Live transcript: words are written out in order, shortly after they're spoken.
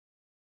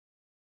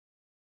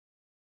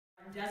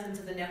Dozens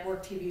of the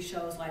network TV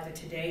shows like the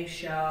Today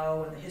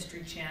Show and the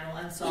History Channel,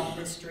 Unsolved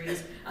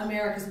Mysteries,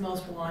 America's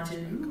Most Wanted.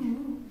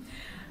 Ooh.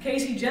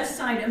 Casey just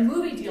signed a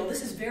movie deal.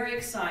 This is very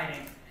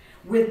exciting.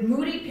 With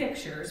Moody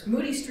Pictures,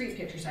 Moody Street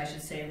Pictures, I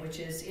should say, which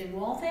is in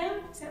Waltham.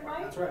 Is that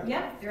right? That's right.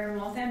 Yep, they're in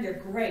Waltham. They're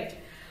great.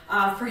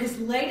 For his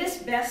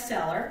latest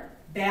bestseller,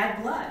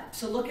 Bad Blood.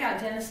 So look out,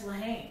 Dennis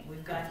Lehane.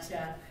 We've got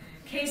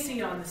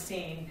Casey on the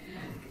scene.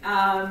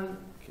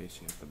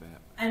 Casey at the bat.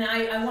 And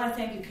I want to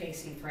thank you,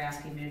 Casey, for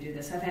asking me to do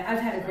this. I've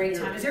had a great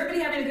time. Is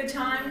everybody having a good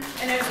time?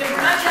 And we're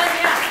not done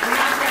yet. We're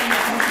not done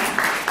yet.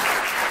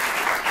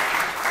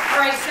 All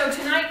right, so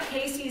tonight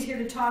Casey is here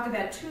to talk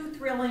about two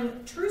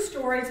thrilling true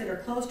stories that are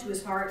close to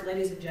his heart.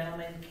 Ladies and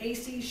gentlemen,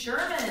 Casey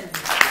Sherman.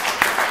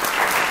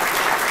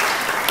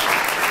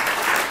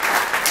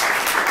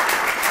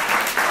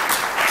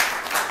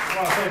 I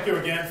want to thank you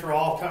again for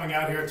all coming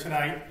out here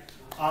tonight.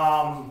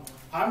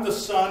 I'm the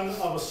son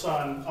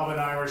of an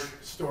Irish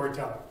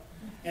storyteller.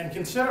 And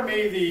consider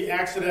me the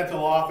accidental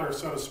author,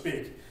 so to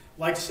speak.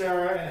 Like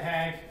Sara and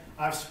Hank,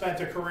 I've spent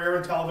a career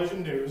in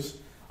television news.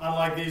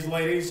 Unlike these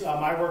ladies,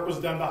 my work was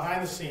done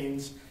behind the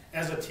scenes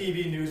as a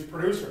TV news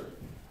producer.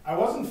 I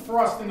wasn't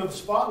thrust into the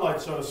spotlight,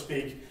 so to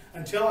speak,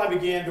 until I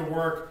began to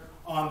work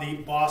on the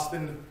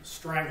Boston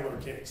Strangler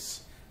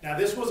case. Now,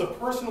 this was a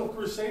personal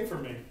crusade for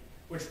me,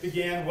 which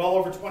began well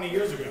over 20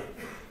 years ago.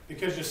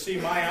 Because you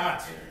see, my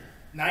aunt,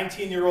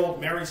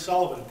 19-year-old Mary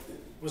Sullivan,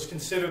 was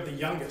considered the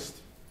youngest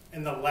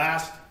and the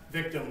last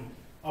victim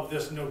of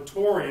this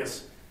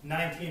notorious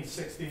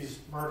 1960s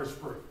murder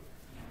spree.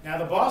 Now,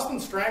 the Boston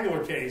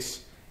Strangler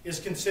case is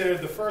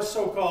considered the first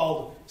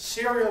so-called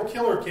serial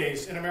killer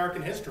case in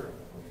American history.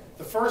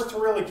 The first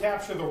to really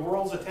capture the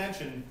world's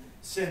attention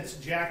since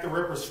Jack the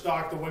Ripper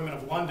stalked the women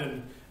of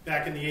London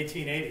back in the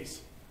 1880s.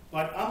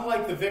 But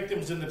unlike the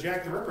victims in the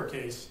Jack the Ripper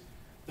case,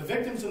 the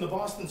victims in the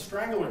Boston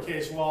Strangler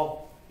case,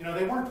 well,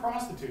 they weren't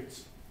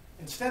prostitutes.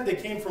 Instead, they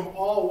came from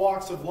all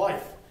walks of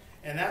life.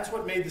 And that's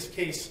what made this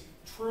case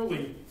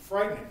truly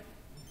frightening.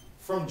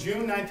 From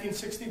June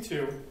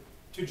 1962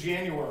 to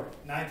January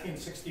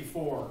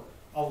 1964,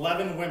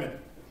 11 women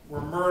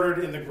were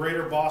murdered in the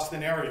greater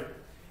Boston area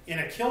in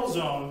a kill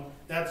zone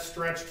that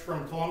stretched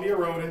from Columbia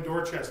Road in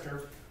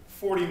Dorchester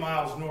 40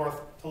 miles north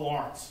to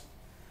Lawrence.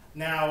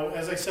 Now,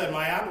 as I said,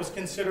 my aunt was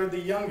considered the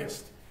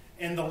youngest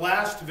and the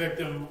last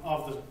victim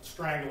of the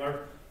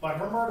Strangler, but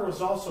her murder was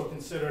also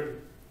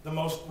considered the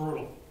most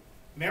brutal.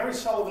 Mary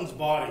Sullivan's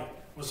body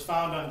was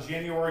found on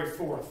January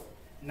 4th,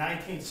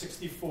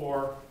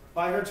 1964,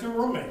 by her two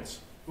roommates,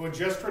 who had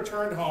just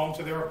returned home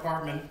to their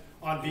apartment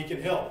on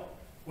Beacon Hill.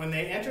 When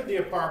they entered the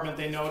apartment,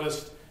 they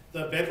noticed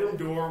the bedroom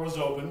door was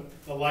open,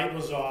 the light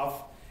was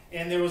off,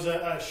 and there was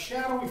a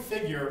shadowy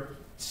figure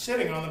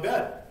sitting on the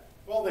bed.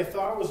 Well, they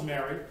thought it was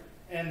Mary,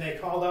 and they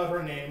called out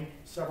her name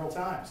several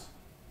times,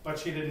 but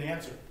she didn't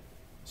answer.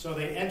 So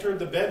they entered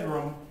the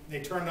bedroom, they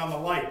turned on the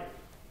light.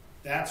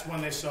 That's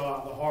when they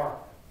saw the horror.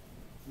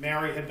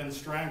 Mary had been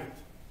strangled.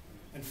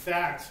 In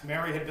fact,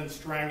 Mary had been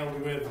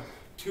strangled with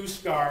 2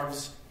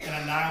 scarves and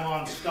a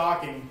nylon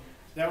stocking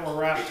that were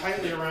wrapped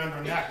tightly around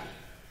her neck.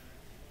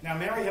 Now,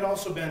 Mary had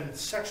also been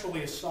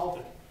sexually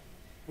assaulted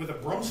with a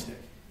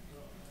broomstick.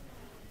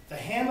 The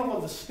handle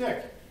of the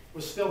stick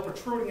was still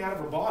protruding out of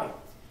her body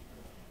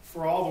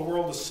for all the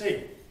world to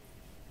see.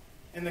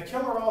 And the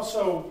killer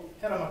also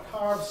had a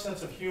macabre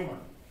sense of humor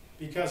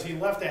because he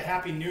left a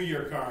Happy New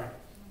Year card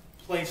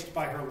placed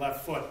by her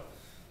left foot.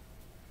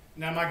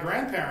 Now, my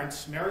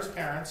grandparents, Mary's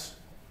parents,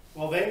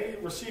 well, they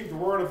received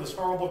word of this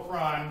horrible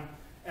crime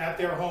at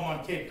their home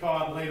on Cape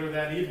Cod later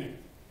that evening.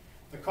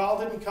 The call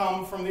didn't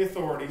come from the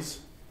authorities.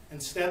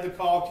 Instead, the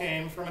call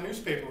came from a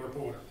newspaper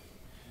reporter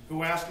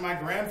who asked my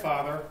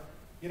grandfather,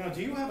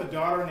 do you have a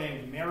daughter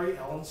named Mary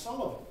Ellen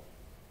Sullivan?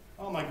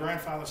 Oh, my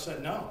grandfather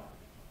said, no.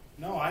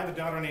 No, I have a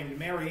daughter named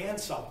Mary Ann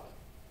Sullivan.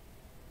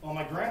 Well,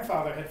 my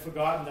grandfather had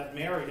forgotten that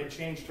Mary had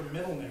changed her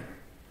middle name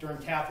during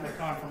Catholic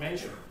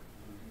confirmation.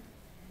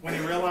 When he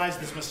realized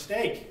his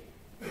mistake,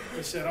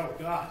 he said, oh,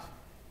 God,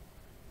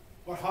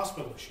 what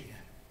hospital is she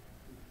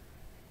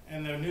in?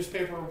 And the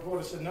newspaper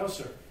reporter said, no,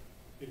 sir,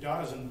 your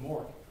daughter's in the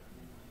morgue.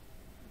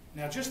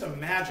 Now, just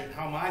imagine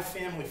how my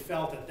family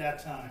felt at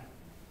that time.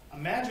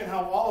 Imagine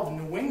how all of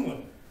New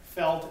England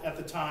felt at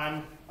the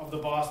time of the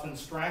Boston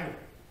Strangler.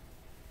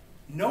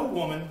 No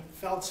woman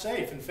felt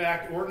safe. In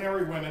fact,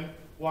 ordinary women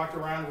walked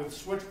around with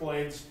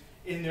switchblades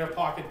in their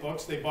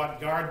pocketbooks. They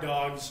bought guard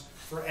dogs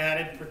for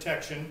added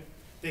protection.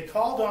 They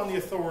called on the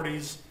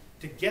authorities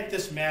to get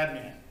this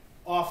madman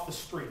off the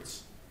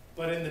streets.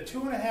 But in the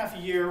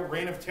 2.5-year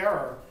reign of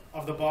terror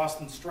of the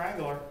Boston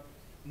Strangler,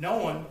 no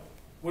one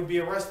would be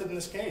arrested in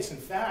this case. In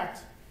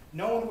fact,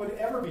 no one would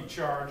ever be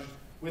charged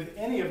with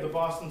any of the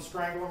Boston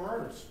Strangler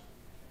murders.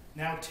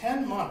 Now,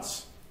 10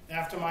 months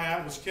after my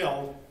aunt was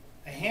killed,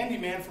 a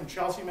handyman from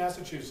Chelsea,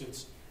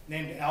 Massachusetts,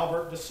 named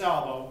Albert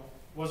DeSalvo,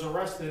 was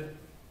arrested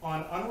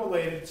on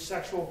unrelated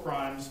sexual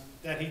crimes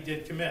that he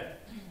did commit.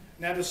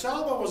 Now,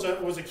 DeSalvo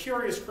was a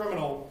curious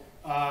criminal,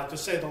 to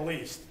say the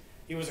least.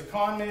 He was a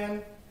con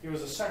man, he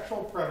was a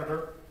sexual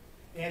predator,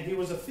 and he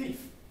was a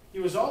thief. He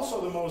was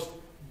also the most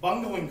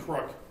bungling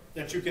crook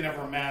that you can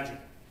ever imagine.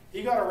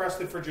 He got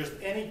arrested for just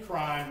any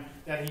crime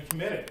that he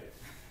committed.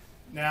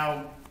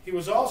 Now, he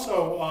was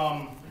also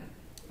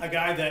a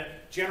guy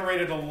that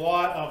generated a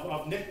lot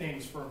of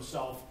nicknames for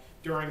himself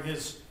during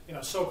his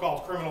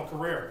so-called criminal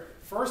career.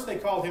 First, they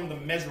called him the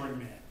Measuring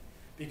Man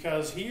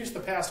because he used to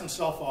pass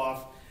himself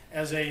off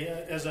as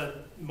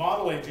a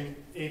model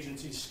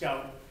agency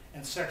scout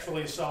and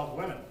sexually assault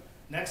women.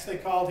 Next, they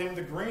called him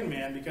the Green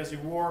Man because he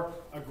wore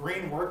a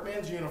green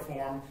workman's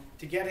uniform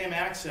to get him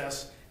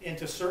access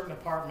into certain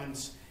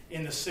apartments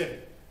in the city.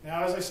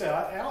 Now, as I said,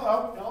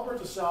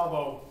 Albert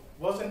DeSalvo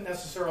wasn't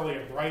necessarily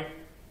a bright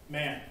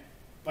man,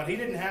 but he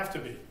didn't have to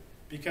be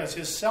because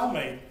his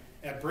cellmate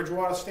at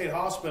Bridgewater State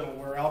Hospital,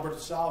 where Albert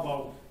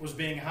DeSalvo was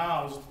being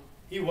housed,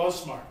 he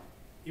was smart.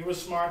 He was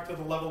smart to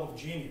the level of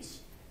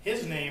genius.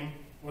 His name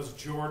was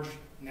George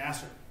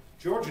Nassar.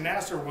 George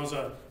Nassar was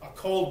a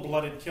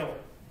cold-blooded killer,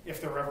 if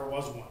there ever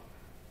was one.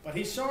 But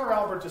he saw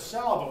Albert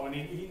DeSalvo, and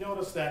he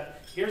noticed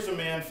that here's a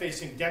man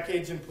facing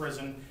decades in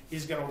prison.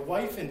 He's got a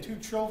wife and 2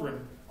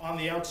 children on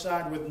the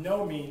outside with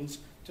no means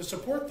to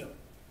support them.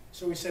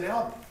 So he said,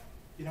 Albert,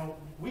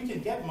 we can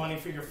get money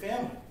for your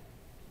family.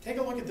 Take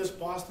a look at this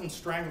Boston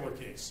Strangler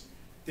case.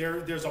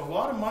 There's a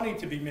lot of money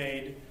to be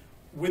made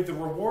with the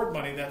reward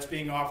money that's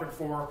being offered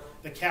for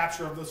the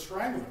capture of the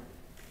Strangler.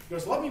 He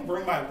goes, let me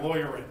bring my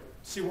lawyer in,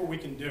 see what we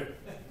can do.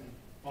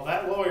 Well,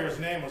 that lawyer's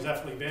name was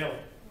F. Lee Bailey.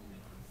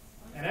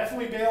 And F.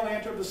 Lee Bailey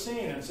entered the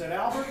scene and said,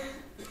 Albert,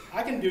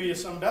 I can do you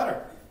some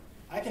better.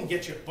 I can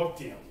get you a book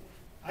deal.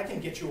 I can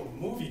get you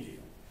a movie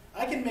deal.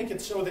 I can make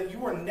it so that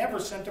you are never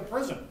sent to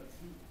prison.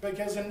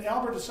 Because in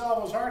Albert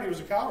DeSalvo's heart, he was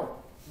a coward.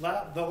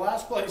 The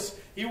last place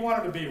he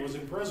wanted to be was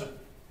in prison.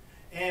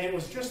 And it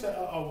was just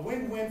a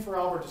win-win for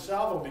Albert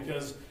DeSalvo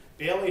because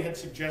Bailey had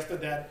suggested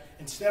that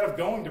instead of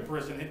going to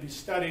prison, he'd be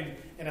studied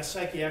in a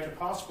psychiatric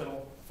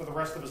hospital for the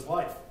rest of his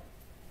life.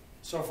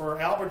 So for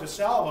Albert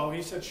DeSalvo,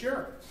 he said,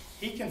 sure.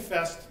 He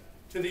confessed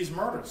to these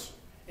murders.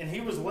 And he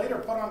was later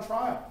put on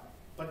trial,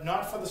 but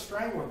not for the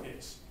Strangler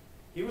case.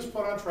 He was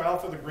put on trial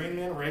for the Green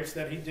Man rapes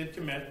that he did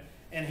commit,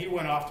 and he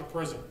went off to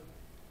prison.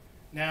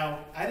 Now,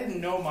 I didn't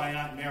know my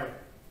Aunt Mary.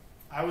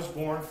 I was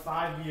born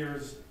 5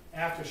 years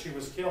after she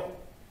was killed.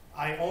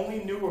 I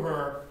only knew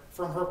her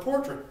from her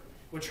portrait,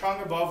 which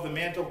hung above the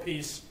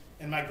mantelpiece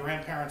in my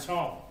grandparents'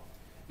 home.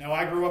 Now,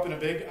 I grew up in a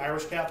big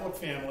Irish Catholic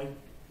family.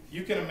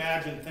 You can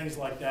imagine things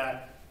like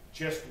that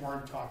just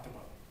weren't talked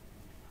about.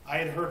 I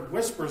had heard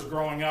whispers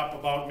growing up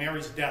about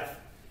Mary's death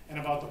and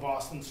about the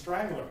Boston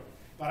Strangler,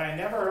 but I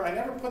never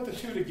put the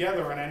two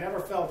together, and I never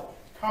felt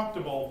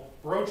comfortable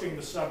broaching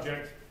the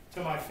subject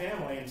to my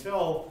family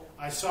until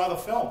I saw the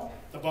film,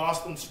 The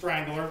Boston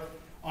Strangler,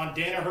 on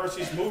Dana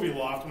Hersey's movie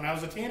loft when I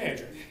was a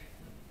teenager.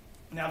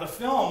 Now, the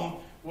film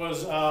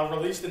was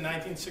released in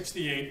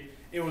 1968.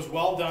 It was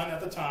well done at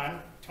the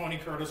time. Tony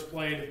Curtis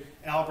played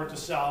Albert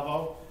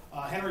DeSalvo.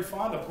 Henry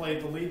Fonda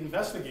played the lead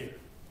investigator.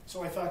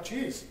 So I thought,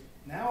 geez,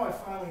 now I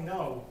finally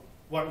know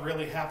what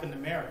really happened to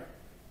Mary.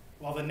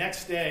 Well, the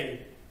next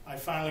day, I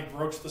finally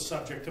broached the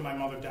subject to my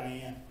mother,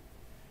 Diane.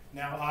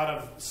 Now, out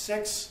of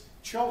 6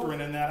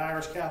 children in that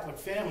Irish Catholic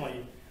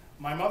family,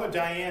 my mother,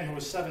 Diane, who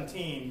was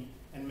 17,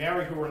 and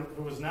Mary,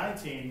 who was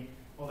 19,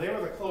 well, they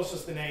were the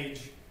closest in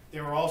age.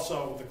 They were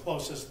also the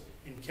closest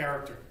in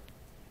character.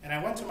 And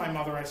I went to my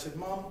mother, I said,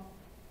 Mom,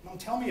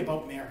 tell me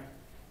about Mary.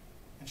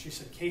 And she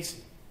said,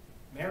 Casey,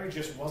 Mary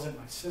just wasn't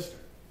my sister.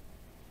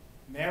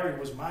 Mary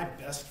was my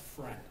best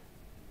friend.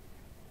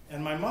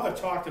 And my mother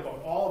talked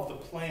about all of the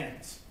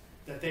plans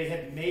that they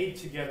had made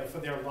together for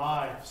their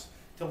lives,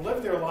 to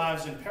live their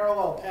lives in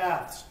parallel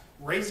paths,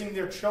 raising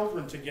their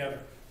children together,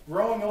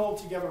 growing old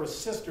together as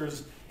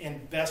sisters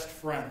and best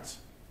friends.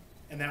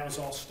 And that was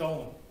all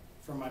stolen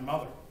from my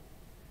mother.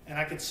 And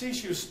I could see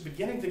she was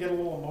beginning to get a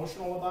little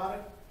emotional about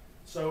it.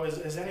 So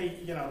as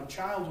any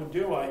child would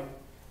do, I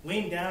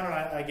leaned down and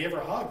I gave her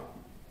a hug.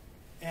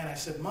 And I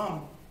said,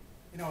 Mom,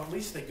 at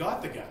least they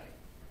got the guy.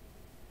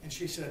 And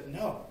she said,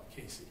 no,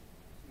 Casey.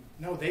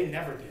 No, they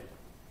never did.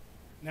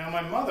 Now,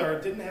 my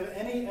mother didn't have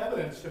any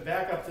evidence to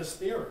back up this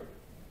theory.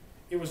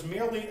 It was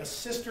merely a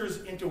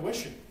sister's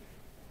intuition.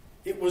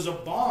 It was a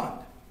bond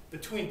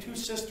between 2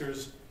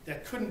 sisters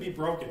that couldn't be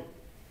broken,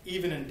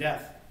 even in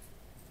death.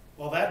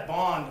 Well, that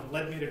bond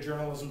led me to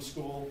journalism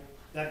school.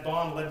 That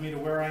bond led me to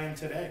where I am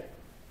today.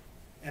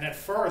 And at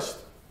first,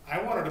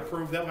 I wanted to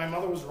prove that my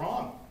mother was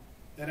wrong,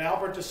 that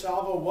Albert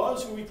DeSalvo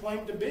was who he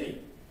claimed to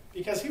be,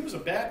 because he was a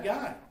bad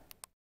guy.